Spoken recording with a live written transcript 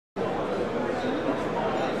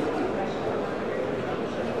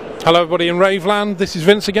Hello everybody in Raveland, this is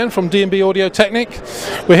Vince again from D&B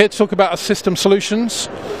Audiotechnik. We're here to talk about system solutions.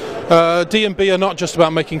 D&B are not just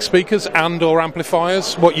about making speakers and or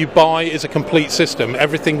amplifiers. What you buy is a complete system.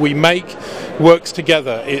 Everything we make works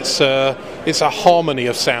together. It's a harmony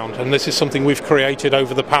of sound, and this is something we've created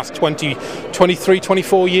over the past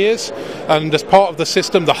 24 years. And as part of the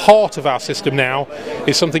system, the heart of our system now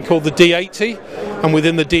is something called the D80, and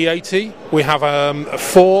within the D80 we have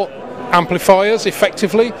 4 amplifiers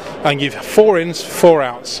effectively, and you've 4 ins, 4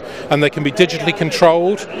 outs, and they can be digitally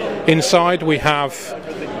controlled. Inside we have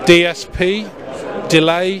DSP,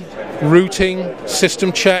 delay, routing,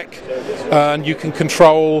 system check, and you can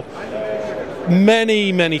control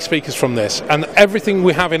many speakers from this, and everything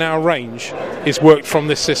we have in our range is worked from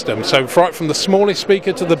this system. So right from the smallest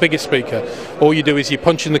speaker to the biggest speaker, all you do is you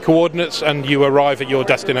punch in the coordinates and you arrive at your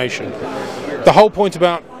destination. The whole point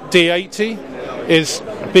about D80 is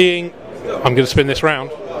being, I'm going to spin this round,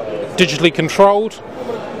 digitally controlled.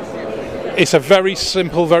 It's a very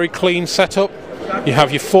simple, very clean setup. You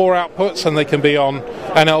have your 4 outputs, and they can be on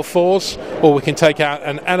NL4s, or we can take out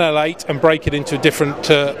an NL8 and break it into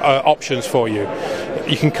different options for you.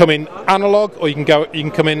 You can come in analog, or you can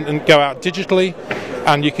come in and go out digitally,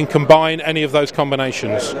 and you can combine any of those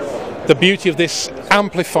combinations. The beauty of this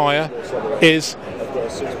amplifier is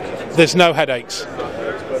there's no headaches.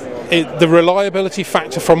 The reliability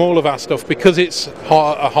factor from all of our stuff, because it's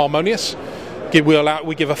harmonious,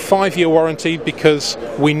 we give a 5-year warranty because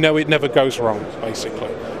we know it never goes wrong, basically.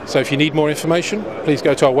 So if you need more information, please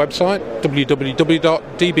go to our website,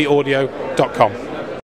 www.dbaudio.com.